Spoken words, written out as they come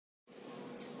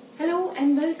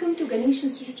and welcome to Ganesh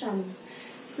Institute channel.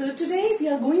 So today we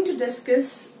are going to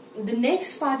discuss the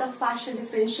next part of partial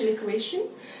differential equation.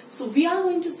 So we are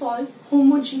going to solve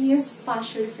homogeneous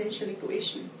partial differential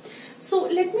equation. So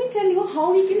let me tell you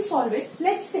how we can solve it.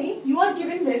 Let's say you are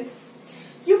given with,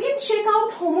 you can check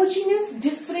out homogeneous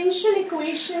differential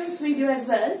equations video as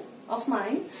well of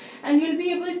mine, and you'll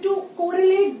be able to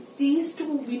correlate these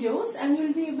two videos and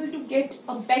you'll be able to get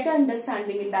a better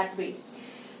understanding in that way.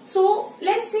 So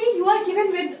let's say you are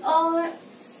given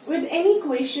with any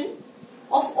equation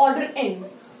of order n.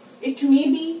 It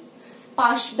may be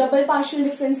double partial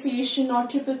differentiation or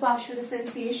triple partial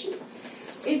differentiation.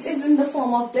 It is in the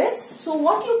form of this. So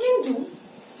what you can do,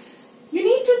 you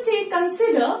need to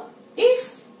consider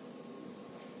if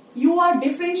you are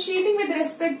differentiating with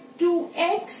respect to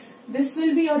x, this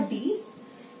will be your d,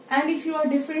 and if you are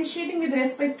differentiating with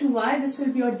respect to y, this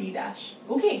will be your d dash.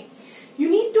 Okay. You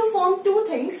need to form two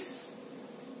things.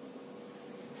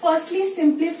 Firstly,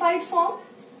 simplified form,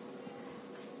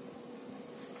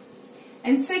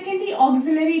 and secondly,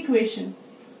 auxiliary equation.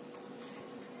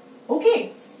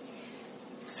 Okay.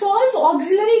 Solve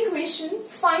auxiliary equation,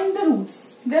 find the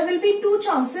roots. There will be two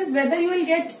chances whether you will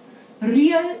get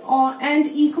real and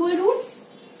equal roots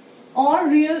or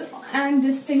real and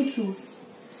distinct roots.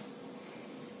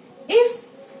 If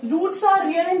roots are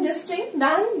real and distinct,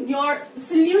 then your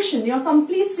solution, your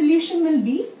complete solution will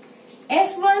be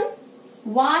f1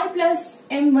 y plus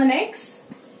m1x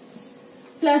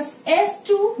plus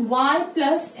f2 y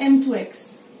plus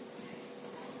m2x.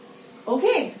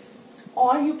 Okay,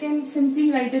 or you can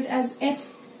simply write it as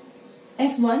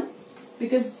f1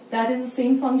 because that is the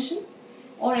same function,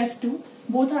 or f2,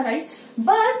 both are right.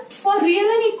 But for real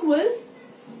and equal,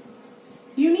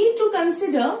 you need to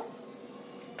consider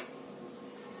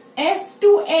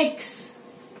f2x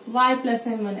y plus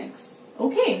m1x.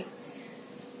 Okay,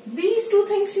 these two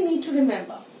things you need to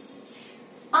remember.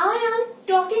 I am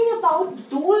talking about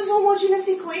those homogeneous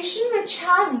equation which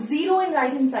has 0 in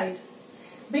right hand side,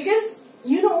 because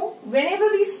you know whenever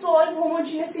we solve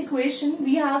homogeneous equation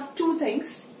we have two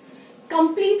things: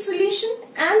 complete solution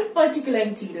and particular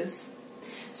integrals.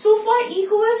 So for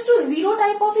equals to 0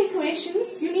 type of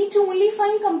equations, you need to only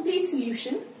find complete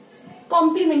solution,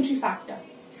 complementary factor.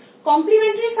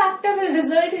 Complementary factor will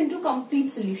result into complete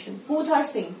solution. Both are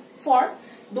same for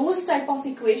those type of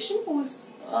equation whose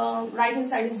right hand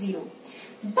side is 0.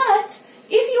 But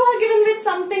if you are given with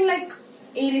something like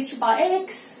a raised to power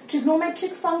x,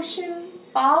 trigonometric function,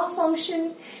 power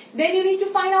function, then you need to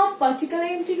find out particular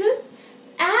integral,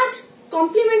 add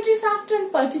complementary factor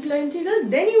and particular integral,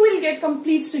 then you will get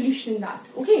complete solution in that.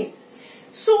 Okay.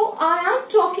 So I am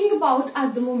talking about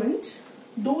at the moment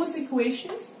those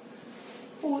equations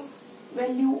whose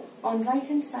value on right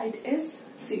hand side is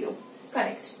 0.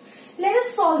 Correct. Let us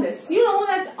solve this. You know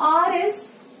that R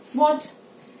is what?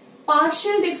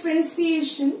 Partial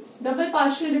differentiation, double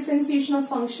partial differentiation of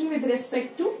function with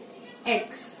respect to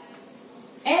x.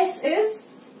 S is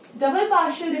double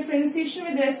partial differentiation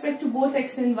with respect to both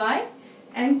x and y,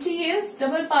 and T is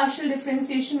double partial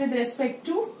differentiation with respect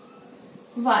to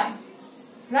y.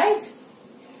 Right?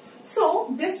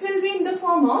 So this will be in the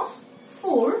form of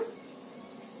 4,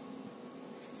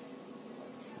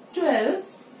 12,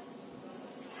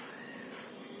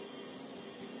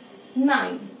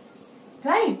 9.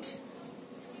 Right?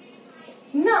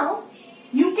 Now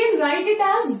you can write it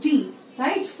as d.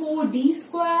 Right? 4d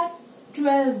square,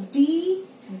 12d,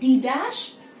 d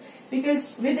dash.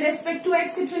 Because with respect to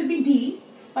x it will be d,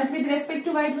 but with respect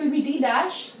to y it will be d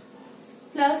dash,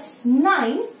 plus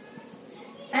 9,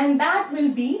 and that will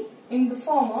be in the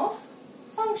form of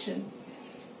function.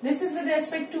 This is with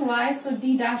respect to y, so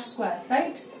d dash square,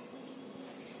 right?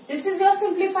 This is your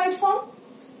simplified form.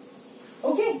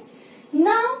 Okay.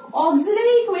 Now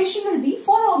auxiliary equation will be,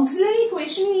 for auxiliary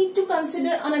equation you need to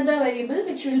consider another variable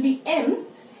which will be m,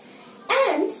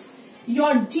 and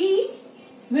your d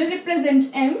will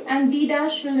represent m and d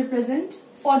dash will represent,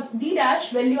 for d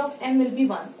dash value of m will be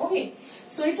 1. Okay.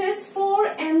 So it is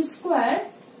 4m square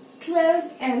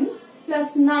 12m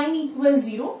plus 9 equals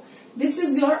 0. This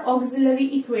is your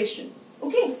auxiliary equation.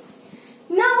 Okay.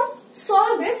 Now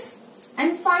solve this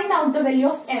and find out the value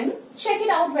of m. Check it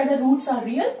out whether roots are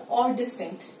real or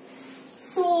distinct.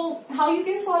 So how you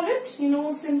can solve it? You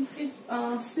know, simply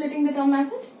splitting the term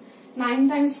method. 9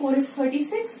 times 4 is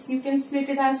 36. You can split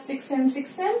it as 6m,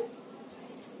 6m.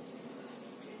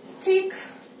 Take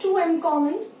 2m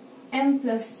common, m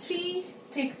plus 3.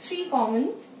 Take 3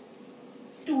 common,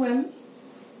 2m.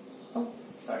 Oh,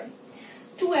 sorry.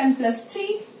 2m plus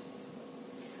 3.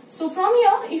 So from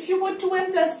here, if you put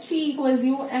 2m plus 3 equals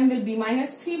 0, m will be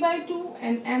minus 3 by 2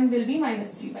 and m will be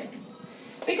minus 3 by 2.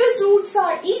 Because roots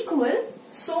are equal,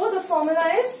 so the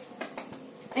formula is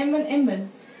m1 m1.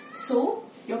 So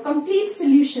your complete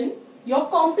solution, your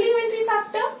complementary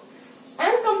factor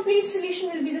and complete solution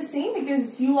will be the same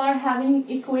because you are having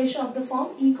equation of the form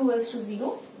e equals to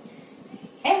 0.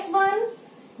 f1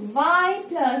 y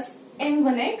plus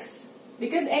m1x,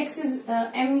 because x is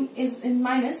m is in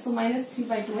minus, so minus 3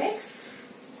 by 2x,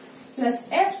 plus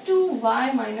f2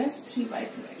 y minus 3 by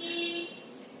 2x.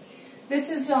 This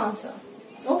is your answer.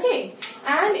 Okay,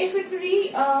 and if it will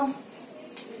be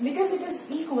because it is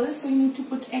equal, so you need to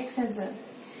put x as well.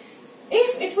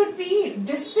 If it would be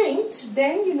distinct,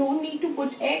 then you don't need to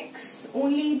put x,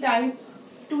 only type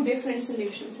two different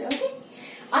solutions here. Okay,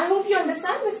 I hope you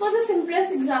understand. This was the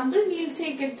simplest example. We will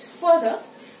take it further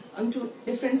onto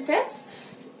different steps,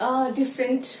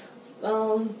 different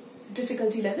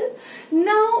difficulty level.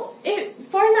 Now,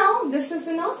 for now, this is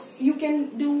enough. You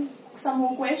can do some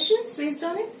more questions based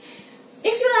on it.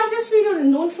 If you like this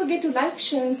video, don't forget to like,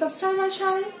 share and subscribe my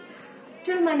channel.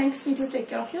 Till my next video, take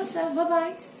care of yourself.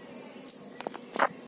 Bye-bye.